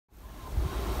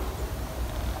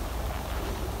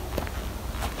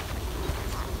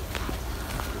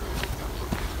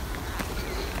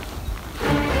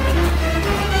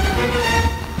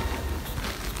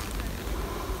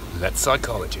That's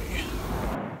psychology.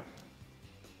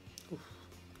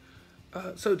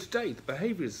 So today, the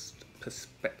behaviourist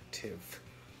perspective.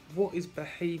 What is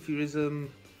behaviourism?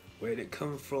 Where did it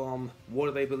come from? What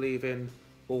do they believe in?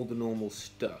 All the normal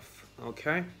stuff.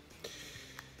 Okay?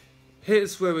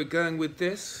 Here's where we're going with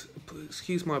this.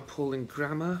 Excuse my appalling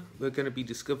grammar. We're going to be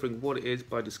discovering what it is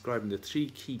by describing the three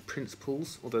key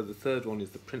principles, although the third one is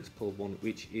the principal one,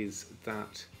 which is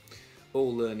that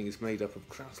all learning is made up of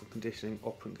classical conditioning,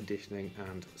 operant conditioning,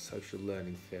 and social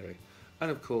learning theory.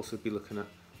 And of course, we'll be looking at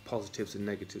positives and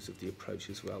negatives of the approach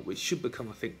as well, which should become,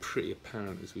 I think, pretty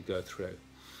apparent as we go through.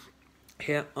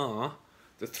 Here are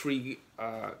the three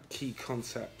key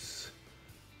concepts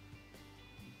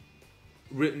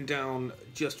written down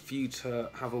just for you to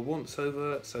have a once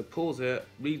over, so pause it,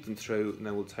 read them through, and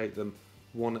then we'll take them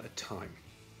one at a time.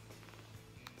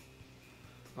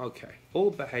 Okay, all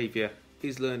behaviour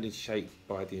is learned and shaped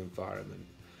by the environment.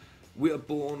 We are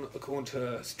born, according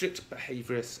to strict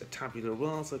behaviourists, a tabula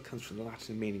rasa, comes from the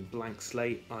Latin meaning blank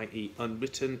slate, i.e.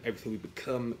 unwritten. Everything we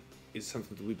become is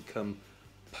something that we become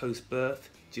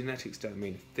post-birth. Genetics don't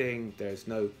mean a thing, there's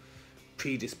no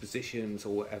predispositions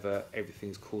or whatever,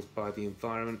 everything's caused by the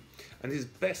environment. And this is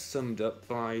best summed up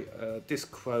by this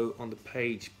quote on the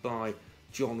page by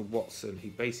John Watson,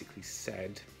 who basically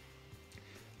said,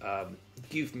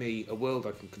 give me a world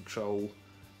I can control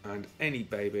and any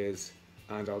babies,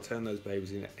 and I'll turn those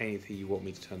babies into anything you want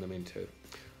me to turn them into.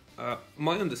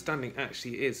 My understanding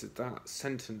actually is that that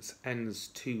sentence ends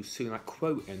too soon, that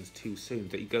quote ends too soon,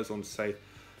 that he goes on to say,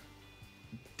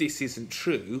 this isn't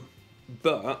true,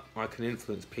 but I can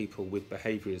influence people with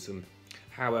behaviourism.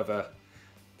 However,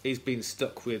 he's been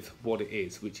stuck with what it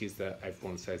is, which is that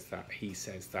everyone says that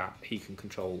he can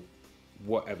control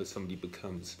whatever somebody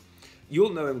becomes.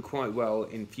 You'll know him quite well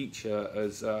in future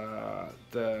as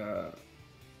the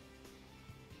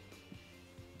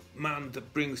man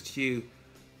that brings to you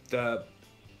the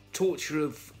torture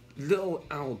of little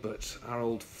Albert, our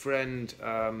old friend,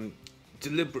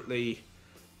 deliberately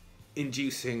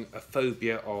inducing a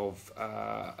phobia of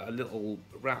a little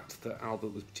rat that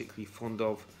Albert was particularly fond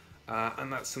of,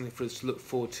 and that's something for us to look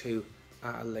forward to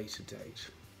at a later date.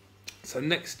 So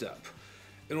next up,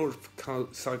 in order for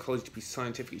psychology to be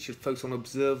scientific, it should focus on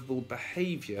observable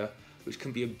behaviour which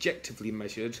can be objectively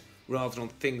measured rather than on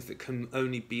things that can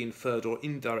only be inferred or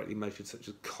indirectly measured, such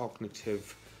as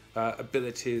cognitive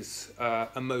abilities,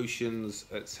 emotions,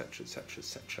 etc, etc,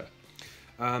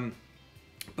 etc.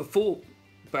 Before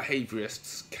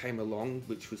behaviourists came along,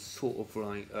 which was sort of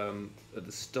like at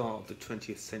the start of the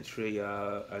 20th century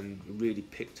and really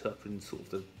picked up in sort of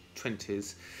the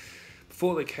 20s,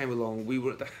 before they came along, we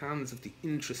were at the hands of the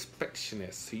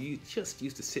introspectionists who just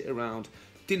used to sit around,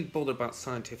 didn't bother about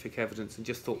scientific evidence and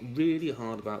just thought really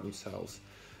hard about themselves.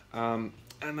 And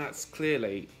that's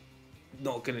clearly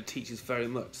not going to teach us very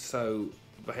much. So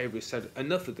behaviourists said,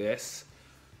 enough of this,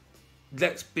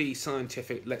 let's be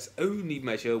scientific, let's only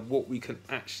measure what we can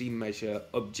actually measure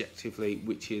objectively,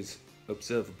 which is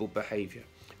observable behaviour.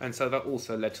 And so that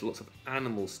also led to lots of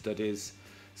animal studies,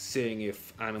 seeing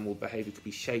if animal behaviour could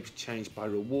be shaped, changed by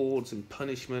rewards and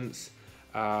punishments.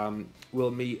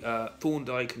 We'll meet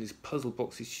Thorndike and his puzzle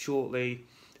boxes shortly.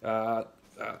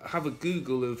 Have a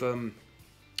Google of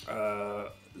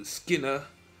Skinner,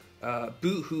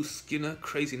 Boohoo Skinner,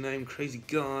 crazy name, crazy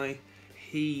guy.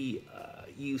 He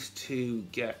used to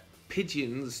get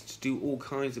pigeons to do all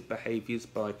kinds of behaviours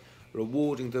by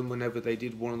rewarding them whenever they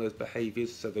did one of those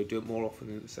behaviours, so they do it more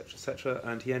often, etc, etc.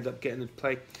 And he ended up getting them to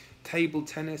play table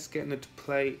tennis, getting them to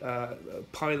play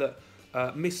pilot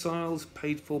missiles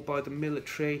paid for by the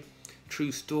military.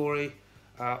 True story.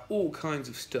 All kinds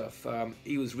of stuff.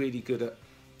 He was really good at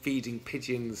feeding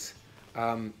pigeons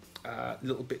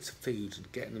little bits of food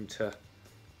and getting them to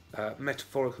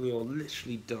metaphorically or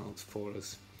literally dance for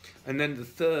us. And then the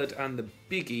third and the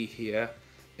biggie here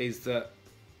is that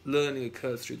learning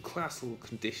occurs through classical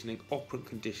conditioning, operant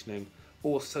conditioning,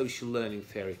 or social learning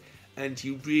theory. And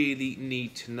you really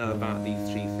need to know about these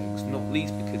three things, not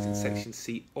least because in section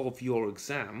C of your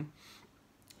exam,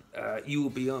 you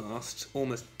will be asked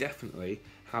almost definitely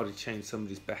how to change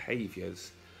somebody's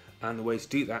behaviours. And the way to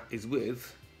do that is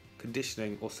with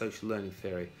conditioning or social learning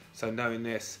theory. So knowing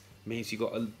this means you've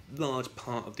got a large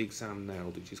part of the exam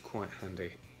nailed, which is quite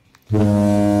handy.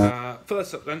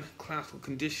 First up then, classical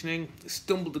conditioning.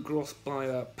 Stumbled across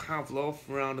by Pavlov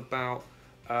around about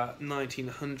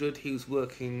 1900. He was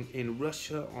working in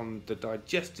Russia on the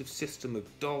digestive system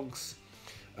of dogs.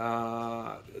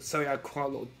 So he had quite a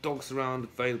lot of dogs around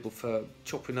available for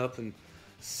chopping up and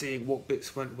seeing what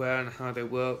bits went where and how they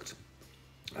worked.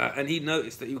 And he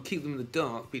noticed that he would keep them in the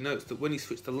dark, but he noticed that when he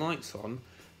switched the lights on,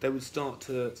 they would start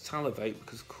to salivate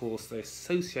because, of course, they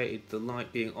associated the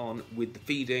light being on with the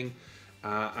feeding,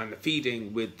 and the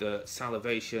feeding with the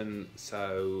salivation.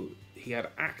 So he had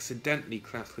accidentally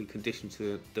classically conditioned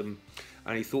to them,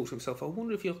 and he thought to himself, I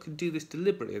wonder if I could do this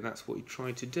deliberately, and that's what he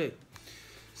tried to do.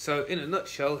 So in a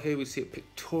nutshell, here we see it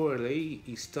pictorially.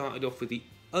 He started off with the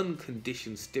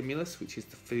unconditioned stimulus, which is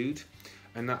the food,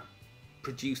 and that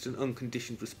produced an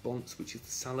unconditioned response, which is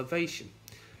the salivation.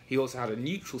 He also had a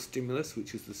neutral stimulus,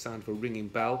 which is the sound of a ringing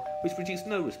bell, which produced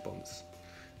no response.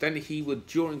 Then he would,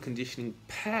 during conditioning,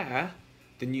 pair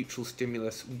the neutral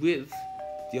stimulus with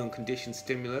the unconditioned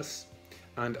stimulus,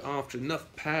 and after enough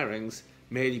pairings,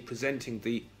 merely presenting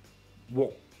the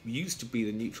what used to be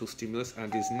the neutral stimulus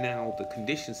and is now the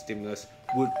conditioned stimulus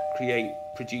would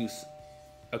produce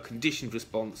a conditioned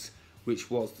response, which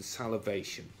was the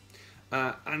salivation.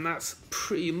 And that's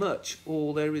pretty much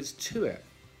all there is to it.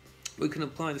 We can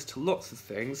apply this to lots of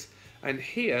things, and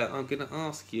here I'm going to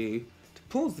ask you to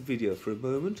pause the video for a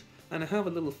moment and have a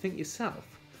little think yourself.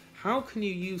 How can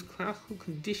you use classical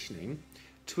conditioning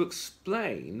to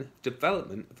explain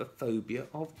development of a phobia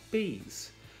of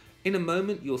bees? In a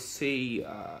moment you'll see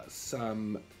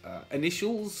some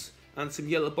initials and some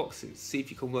yellow boxes. See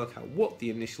if you can work out what the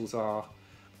initials are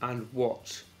and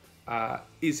what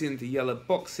is in the yellow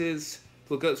boxes.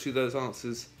 We'll go through those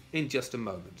answers in just a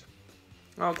moment.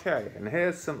 Okay, and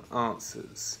here's some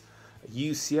answers.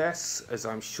 UCS, as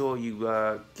I'm sure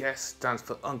you guessed, stands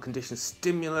for unconditioned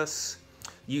stimulus.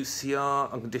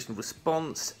 UCR, unconditioned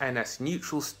response. NS,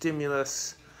 neutral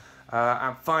stimulus.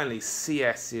 And finally,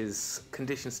 CS is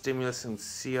conditioned stimulus and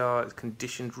CR is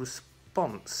conditioned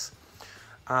response.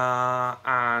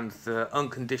 And the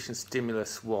unconditioned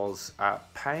stimulus was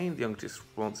pain. The unconditioned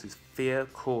response is fear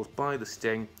caused by the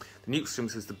sting. The neutral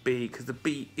stimulus is the bee, because the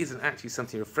bee isn't actually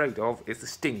something you're afraid of, it's the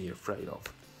sting you're afraid of.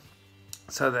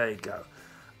 So there you go.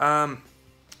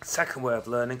 Second way of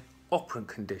learning, operant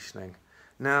conditioning.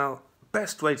 Now,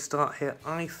 best way to start here,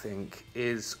 I think,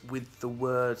 is with the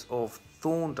words of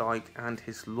Thorndike and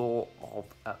his law of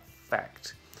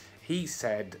effect. He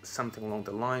said something along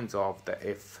the lines of that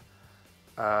if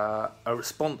a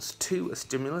response to a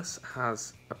stimulus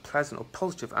has a pleasant or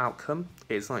positive outcome,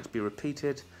 it is likely to be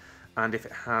repeated, and if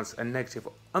it has a negative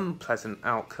or unpleasant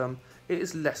outcome, it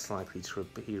is less likely to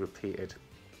be repeated.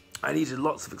 And he did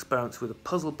lots of experiments with a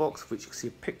puzzle box, which you can see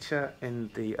a picture in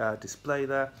the display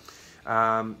there.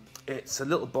 It's a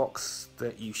little box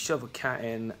that you shove a cat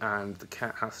in, and the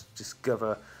cat has to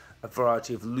discover a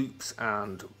variety of loops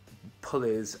and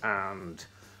pulleys and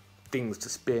things to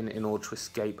spin in order to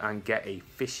escape and get a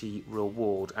fishy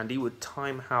reward. And he would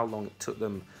time how long it took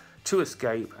them to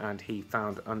escape, and he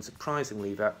found,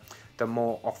 unsurprisingly, that the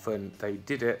more often they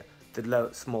did it, the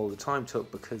smaller the time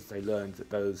took, because they learned that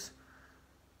those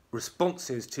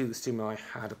responses to the stimuli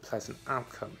had a pleasant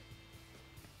outcome.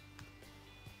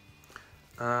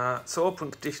 So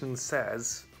operant conditioning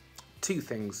says two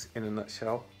things in a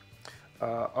nutshell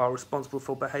are responsible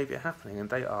for behaviour happening, and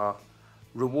they are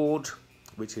reward,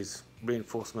 which is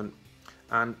reinforcement,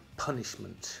 and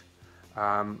punishment.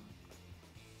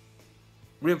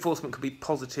 Reinforcement can be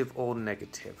positive or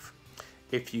negative.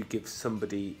 If you give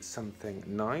somebody something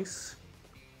nice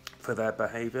for their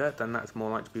behaviour, then that's more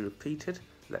likely to be repeated.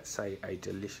 Let's say a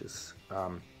delicious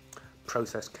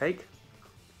processed cake.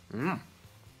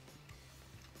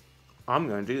 I'm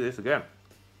going to do this again.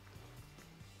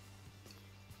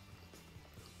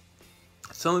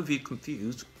 Some of you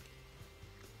confused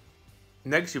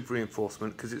negative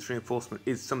reinforcement, because its reinforcement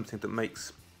is something that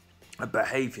makes a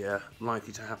behaviour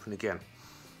likely to happen again.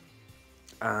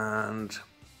 And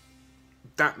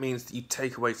that means that you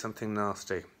take away something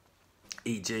nasty.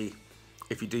 E.g.,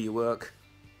 if you do your work,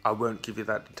 I won't give you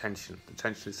that detention.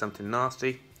 Detention is something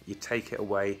nasty, you take it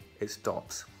away, it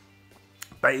stops.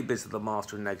 Babies are the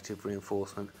master of negative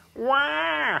reinforcement.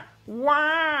 Wah!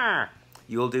 Wah!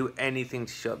 You'll do anything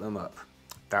to shut them up.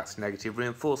 That's negative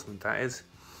reinforcement, that is.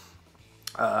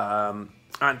 And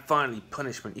finally,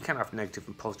 punishment. You can have negative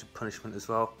and positive punishment as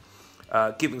well.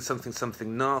 Giving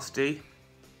something nasty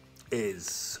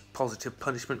is positive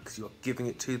punishment because you're giving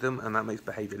it to them, and that makes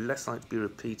behaviour less likely to be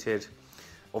repeated.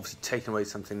 Obviously, taking away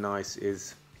something nice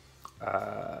is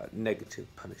negative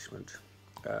punishment.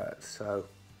 So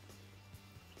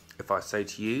if I say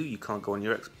to you, you can't go on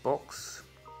your Xbox,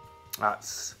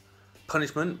 that's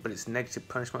punishment, but it's negative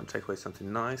punishment to take away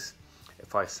something nice.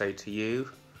 If I say to you,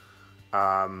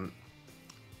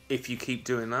 if you keep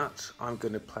doing that, I'm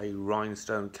going to play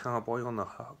Rhinestone Cowboy on the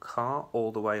car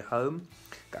all the way home,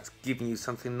 that's giving you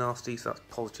something nasty, so that's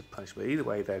positive punishment. Either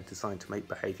way, they're designed to make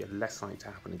behaviour less likely to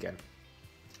happen again.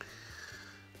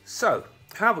 So,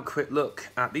 have a quick look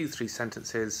at these 3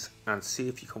 sentences and see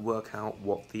if you can work out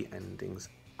what the endings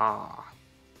are.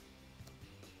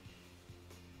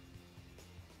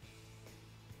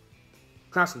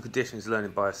 Classical conditioning is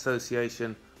learning by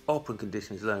association, operant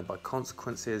conditioning is learning by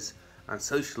consequences, and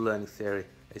social learning theory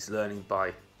is learning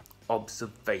by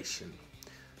observation.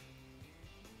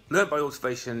 Learning by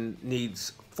observation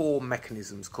needs 4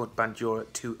 mechanisms called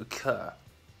Bandura to occur.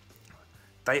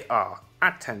 They are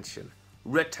attention,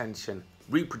 retention,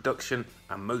 reproduction,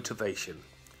 and motivation.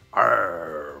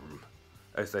 Arrgh,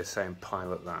 as they say in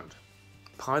Pilot Land.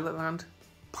 Pilot Land?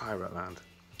 Pirate Land.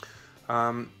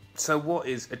 So what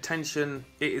is attention?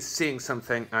 It is seeing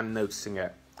something and noticing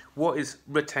it. What is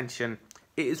retention?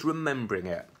 It is remembering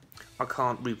it. I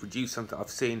can't reproduce something I've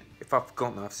seen if I've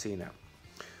forgotten I've seen it.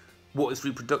 What is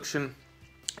reproduction?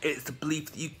 It's the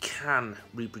belief that you can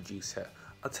reproduce it.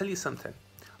 I'll tell you something.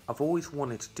 I've always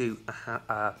wanted to do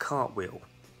a cartwheel.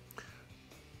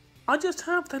 I just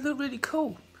have. They look really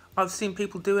cool. I've seen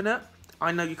people doing it.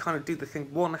 I know you kind of do the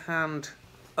thing one hand,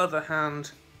 other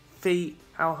hand, feet.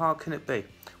 How hard can it be?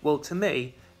 Well, to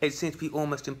me, it seems to be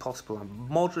almost impossible. I'm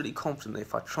moderately confident that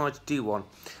if I tried to do one,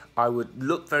 I would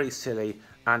look very silly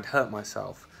and hurt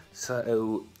myself.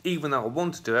 So even though I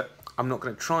want to do it, I'm not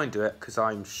going to try and do it because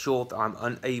I'm sure that I'm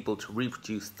unable to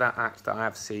reproduce that act that I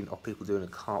have seen of people doing a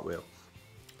cartwheel.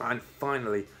 And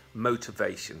finally,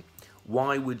 motivation.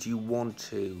 Why would you want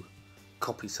to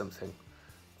copy something?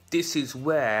 This is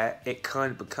where it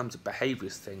kind of becomes a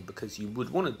behaviourist thing, because you would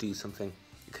want to do something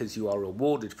because you are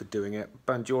rewarded for doing it.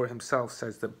 Bandura himself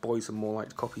says that boys are more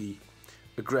likely to copy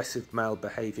aggressive male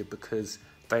behaviour because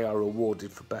they are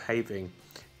rewarded for behaving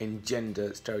in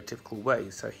gender stereotypical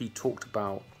ways. So he talked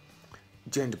about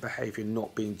gender behaviour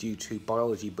not being due to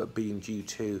biology but being due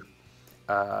to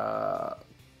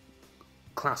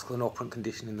classical and operant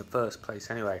conditioning in the first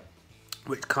place anyway,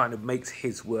 which kind of makes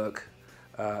his work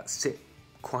sit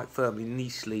quite firmly,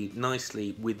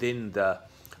 nicely within the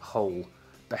whole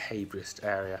behaviourist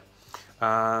area.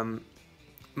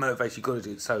 Motivation, you've got to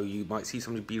do it. So you might see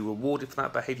somebody be rewarded for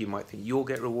that behaviour, you might think you'll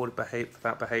get rewarded for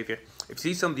that behaviour. If you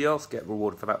see somebody else get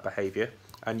rewarded for that behaviour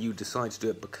and you decide to do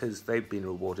it because they've been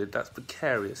rewarded, that's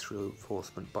vicarious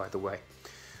reinforcement, by the way.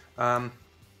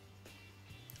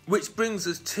 Which brings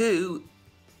us to,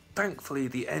 thankfully,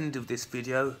 the end of this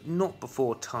video, not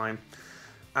before time.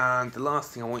 And the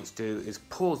last thing I want you to do is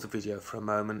pause the video for a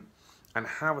moment and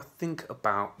have a think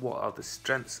about what are the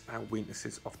strengths and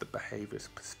weaknesses of the behaviourist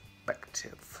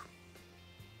perspective.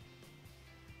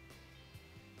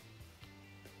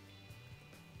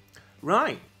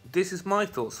 Right, this is my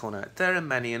thoughts on it. There are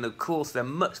many, and of course they're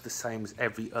much the same as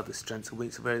every other strength and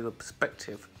weakness of every other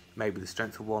perspective. Maybe the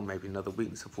strength of one, maybe another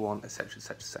weakness of one, etc,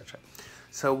 etc, etc.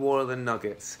 So what are the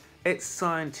nuggets? It's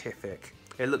scientific.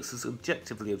 It looks at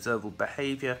objectively observable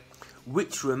behaviour,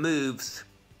 which removes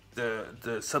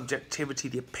the subjectivity,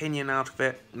 the opinion out of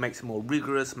it, makes it more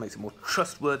rigorous, makes it more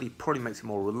trustworthy, probably makes it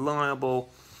more reliable.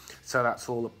 So that's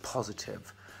all a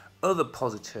positive. Other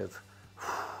positive,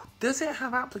 does it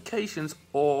have applications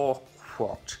or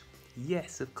what?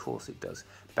 Yes, of course it does.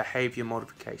 Behaviour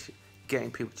modification,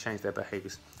 getting people to change their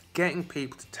behaviours, getting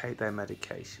people to take their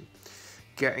medication,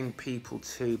 getting people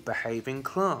to behave in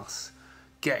class,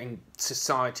 getting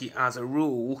society as a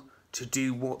rule to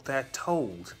do what they're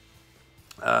told.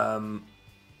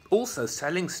 Also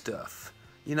selling stuff,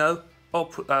 you know,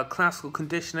 classical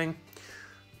conditioning.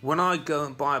 When I go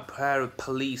and buy a pair of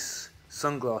police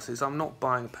sunglasses, I'm not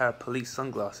buying a pair of police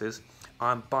sunglasses,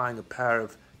 I'm buying a pair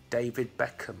of David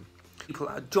Beckham. People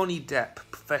like Johnny Depp,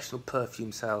 professional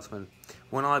perfume salesman.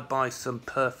 When I buy some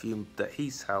perfume that he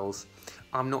sells,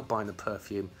 I'm not buying the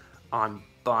perfume, I'm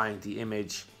buying the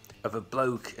image of a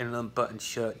bloke in an unbuttoned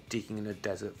shirt digging in a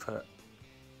desert for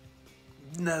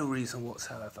no reason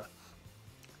whatsoever.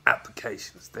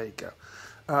 Applications, there you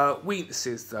go.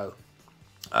 Weaknesses though,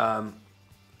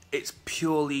 it's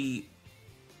purely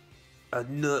a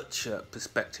nurture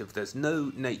perspective. There's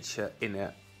no nature in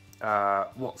it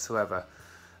whatsoever.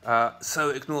 So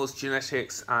it ignores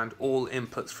genetics and all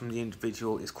inputs from the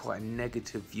individual, is quite a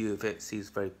negative view of it, sees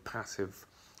very passive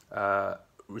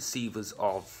receivers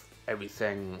of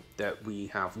everything, that we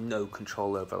have no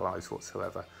control over our lives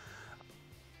whatsoever.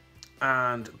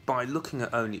 And by looking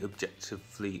at only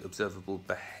objectively observable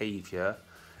behaviour,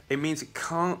 it means it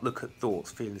can't look at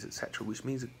thoughts, feelings, etc., which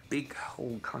means a big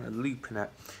whole kind of loop in it.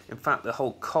 In fact, the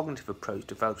whole cognitive approach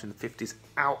developed in the 50s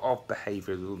out of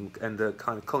behaviourism, and the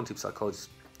kind of cognitive psychologists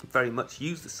very much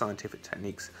used the scientific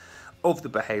techniques of the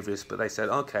behaviourists, but they said,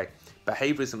 okay,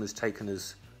 behaviourism has taken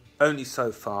us only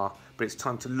so far, but it's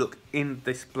time to look in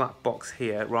this black box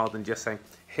here rather than just saying,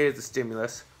 here's the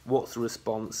stimulus, what's the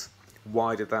response,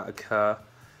 why did that occur.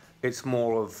 It's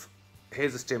more of,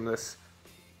 here's a stimulus,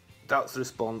 that's the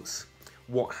response,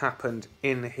 what happened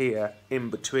in here in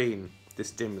between the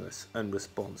stimulus and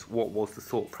response, what was the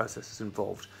thought processes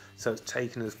involved. So it's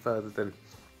taken us further than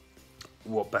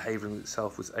what behaviourism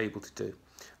itself was able to do.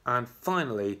 And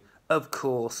finally, of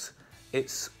course,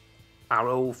 it's our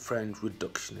old friend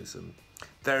reductionism.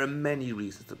 There are many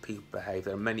reasons that people behave,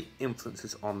 there are many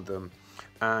influences on them,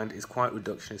 and it's quite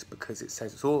reductionist because it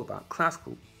says it's all about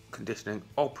classical conditioning,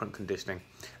 operant conditioning,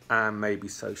 and maybe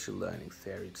social learning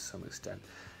theory to some extent.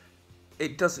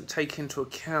 It doesn't take into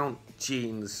account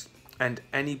genes, and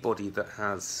anybody that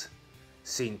has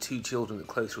seen two children that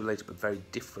are closely related but very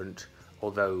different,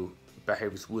 although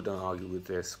behaviourists wouldn't argue with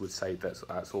this, would say that's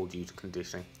all due to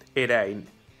conditioning. It ain't.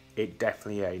 It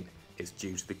definitely ain't. It's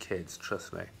due to the kids,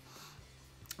 trust me.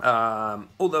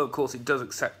 Although, of course, it does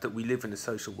accept that we live in a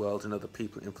social world and other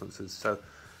people influences, so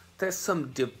there's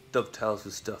some dovetails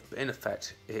with stuff, but in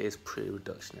effect, it is pretty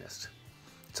reductionist.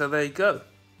 So there you go.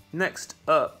 Next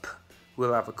up,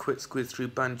 we'll have a quick squiz through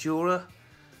Bandura.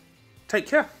 Take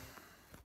care.